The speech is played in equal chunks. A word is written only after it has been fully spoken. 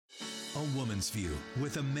A Woman's View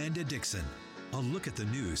with Amanda Dickson. A look at the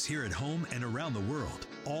news here at home and around the world,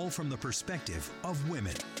 all from the perspective of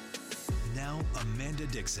women. Now, Amanda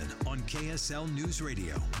Dickson on KSL News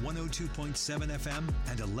Radio, 102.7 FM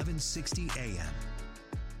and 1160 AM.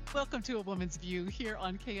 Welcome to A Woman's View here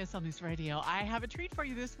on KSL News Radio. I have a treat for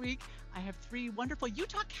you this week. I have three wonderful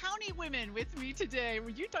Utah County women with me today.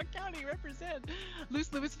 Utah County represent.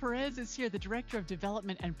 Luz Lewis Perez is here, the Director of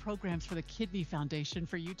Development and Programs for the Kidney Foundation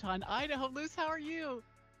for Utah and Idaho. Luz, how are you?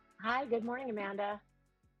 Hi, good morning, Amanda.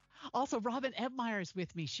 Also, Robin Ebmeyer is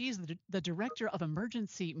with me. She's the Director of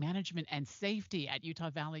Emergency Management and Safety at Utah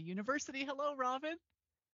Valley University. Hello, Robin.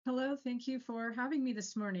 Hello, thank you for having me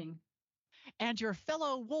this morning. And your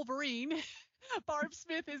fellow Wolverine, Barb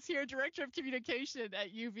Smith, is here, Director of Communication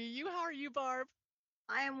at UVU. How are you, Barb?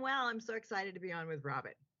 I am well. I'm so excited to be on with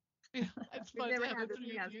Robin. Yeah, it's fun to have the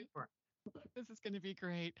three of you. This is going to be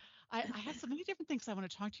great. I have so many different things I want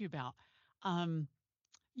to talk to you about.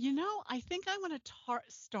 I think I want to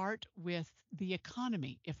start with the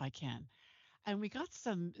economy, if I can. And we got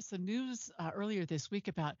some news earlier this week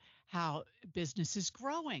about how business is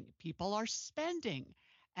growing, people are spending,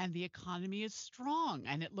 and the economy is strong.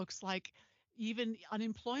 And it looks like even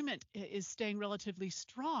unemployment is staying relatively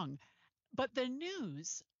strong. But the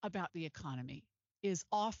news about the economy is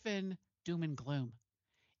often doom and gloom.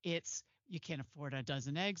 It's you can't afford a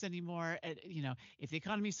dozen eggs anymore. If the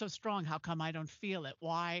economy is so strong, how come I don't feel it?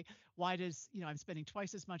 Why does, I'm spending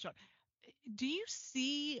twice as much on. Do you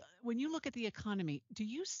see, when you look at the economy, do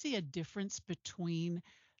you see a difference between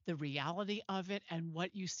the reality of it and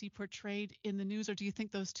what you see portrayed in the news, or do you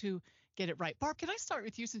think those two get it right? Barb, can I start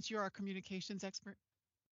with you since you're our communications expert?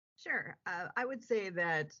 Sure. I would say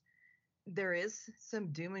that there is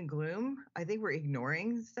some doom and gloom. I think we're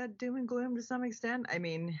ignoring that doom and gloom to some extent.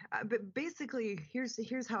 But basically,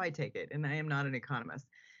 here's how I take it, and I am not an economist.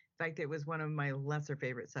 In fact, it was one of my lesser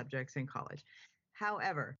favorite subjects in college.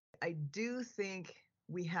 However, I do think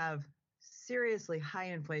we have seriously high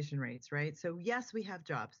inflation rates, right? So yes, we have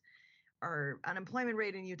jobs. Our unemployment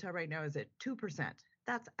rate in Utah right now is at 2%.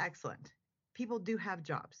 That's excellent. People do have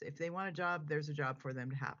jobs. If they want a job, there's a job for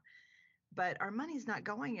them to have. But our money's not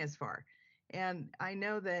going as far. And I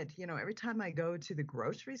know that, every time I go to the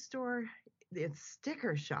grocery store, it's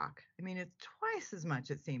sticker shock. It's twice as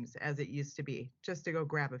much, it seems, as it used to be just to go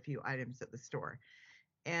grab a few items at the store.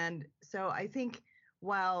 And so I think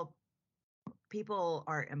while people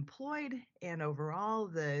are employed and overall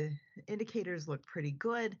the indicators look pretty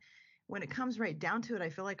good, when it comes right down to it, I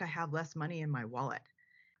feel like I have less money in my wallet.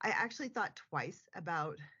 I actually thought twice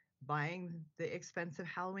about buying the expensive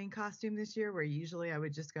Halloween costume this year, where usually I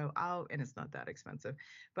would just go out, and it's not that expensive,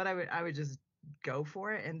 but I would just go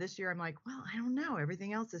for it. And this year I'm like, well, I don't know.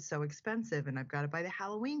 Everything else is so expensive and I've got to buy the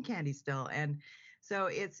Halloween candy still. And so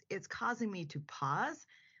it's causing me to pause.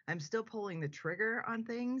 I'm still pulling the trigger on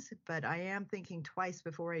things, but I am thinking twice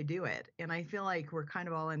before I do it. And I feel like we're kind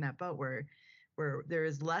of all in that boat where there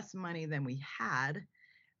is less money than we had,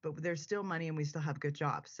 but there's still money and we still have good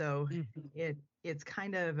jobs. So it's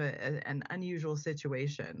kind of an unusual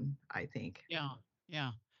situation, I think.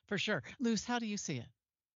 Yeah, for sure. Luz, how do you see it?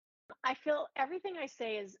 I feel everything I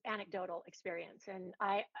say is anecdotal experience. And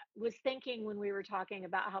I was thinking when we were talking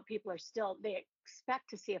about how people they expect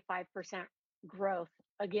to see a 5% growth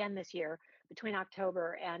again this year between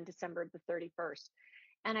October and December the 31st.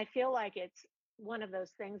 And I feel like it's one of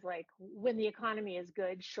those things like when the economy is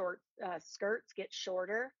good, short skirts get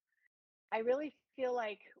shorter. I really feel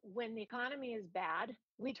like when the economy is bad,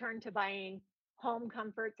 we turn to buying home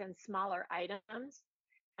comforts and smaller items.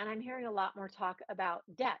 And I'm hearing a lot more talk about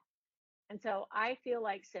debt. And so I feel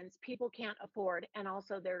like since people can't afford, and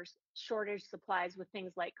also there's shortage supplies with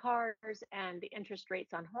things like cars and the interest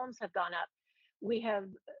rates on homes have gone up, we have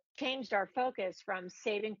changed our focus from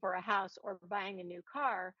saving for a house or buying a new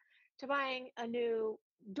car to buying a new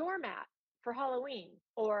doormat for Halloween,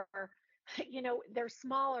 or, they're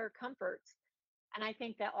smaller comforts. And I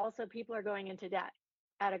think that also people are going into debt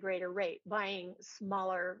at a greater rate, buying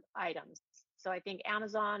smaller items. So I think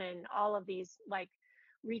Amazon and all of these like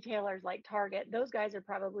retailers like Target, those guys are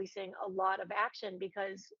probably seeing a lot of action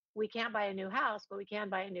because we can't buy a new house, but we can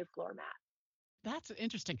buy a new floor mat. That's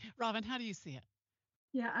interesting. Robin, how do you see it?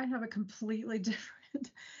 Yeah, I have a completely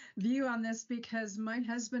different view on this because my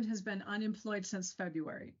husband has been unemployed since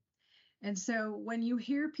February. And so when you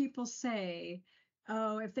hear people say,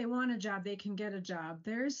 oh, if they want a job, they can get a job,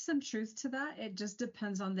 there's some truth to that. It just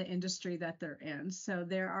depends on the industry that they're in. So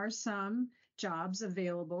there are some jobs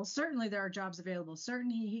available. Certainly there are jobs available.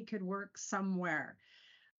 Certainly he could work somewhere.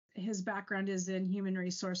 His background is in human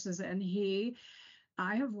resources, and he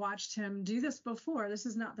I have watched him do this before. This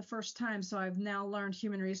is not the first time. So I've now learned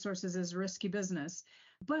human resources is risky business.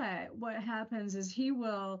 But what happens is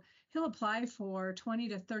he'll apply for 20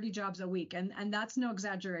 to 30 jobs a week. And that's no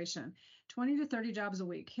exaggeration. 20 to 30 jobs a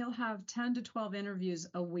week. He'll have 10 to 12 interviews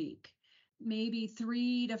a week. Maybe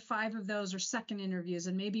 3 to 5 of those are second interviews.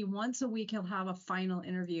 And maybe once a week he'll have a final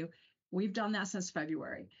interview. We've done that since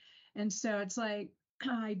February. And so it's like,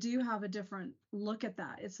 I do have a different look at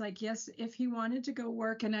that. It's like, yes, if he wanted to go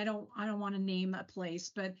work, and I don't want to name a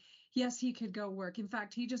place, but yes, he could go work. In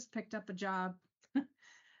fact, he just picked up a job,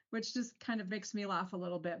 which just kind of makes me laugh a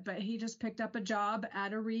little bit, but he just picked up a job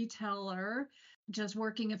at a retailer, just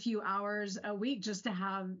working a few hours a week just to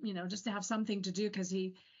have something to do, because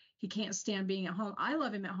he can't stand being at home. I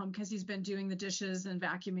love him at home because he's been doing the dishes and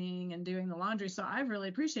vacuuming and doing the laundry. So I've really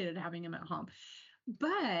appreciated having him at home.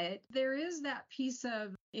 But there is that piece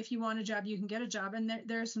of, if you want a job, you can get a job. And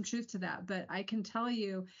there is some truth to that. But I can tell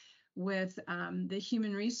you with the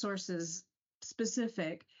human resources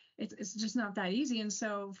specific, it's just not that easy. And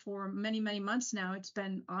so for many, many months now, it's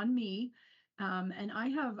been on me. And I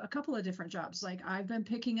have a couple of different jobs. Like I've been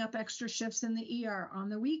picking up extra shifts in the ER on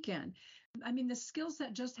the weekend. I mean, the skill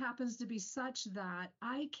set just happens to be such that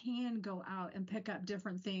I can go out and pick up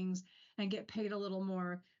different things and get paid a little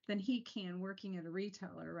more than he can working at a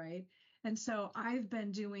retailer, right? And so I've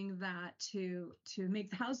been doing that to make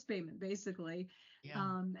the house payment, basically.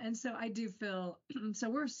 Yeah. And so I do feel, so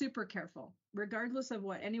we're super careful, regardless of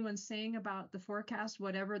what anyone's saying about the forecast,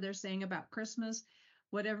 whatever they're saying about Christmas,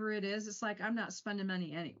 whatever it is. It's like, I'm not spending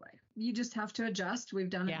money anyway. You just have to adjust. We've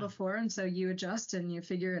done it before. And so you adjust and you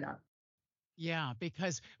figure it out. Yeah,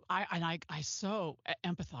 because I so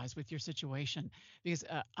empathize with your situation, because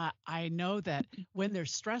I know that when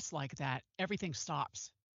there's stress like that, everything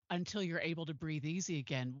stops until you're able to breathe easy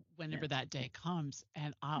again whenever that day comes.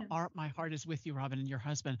 And my heart is with you, Robin, and your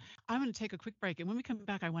husband. I'm going to take a quick break. And when we come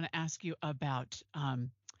back, I want to ask you about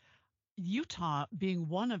Utah being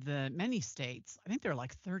one of the many states, I think there are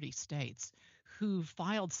like 30 states, who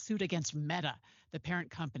filed suit against Meta, the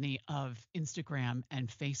parent company of Instagram and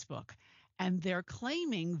Facebook. And they're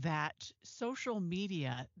claiming that these social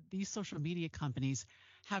media companies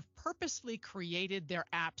have purposely created their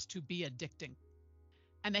apps to be addicting.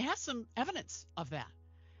 And they have some evidence of that.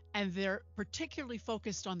 And they're particularly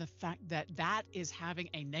focused on the fact that that is having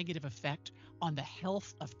a negative effect on the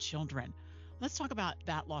health of children. Let's talk about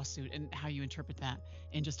that lawsuit and how you interpret that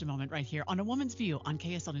in just a moment right here on A Woman's View on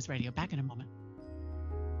KSL News Radio. Back in a moment.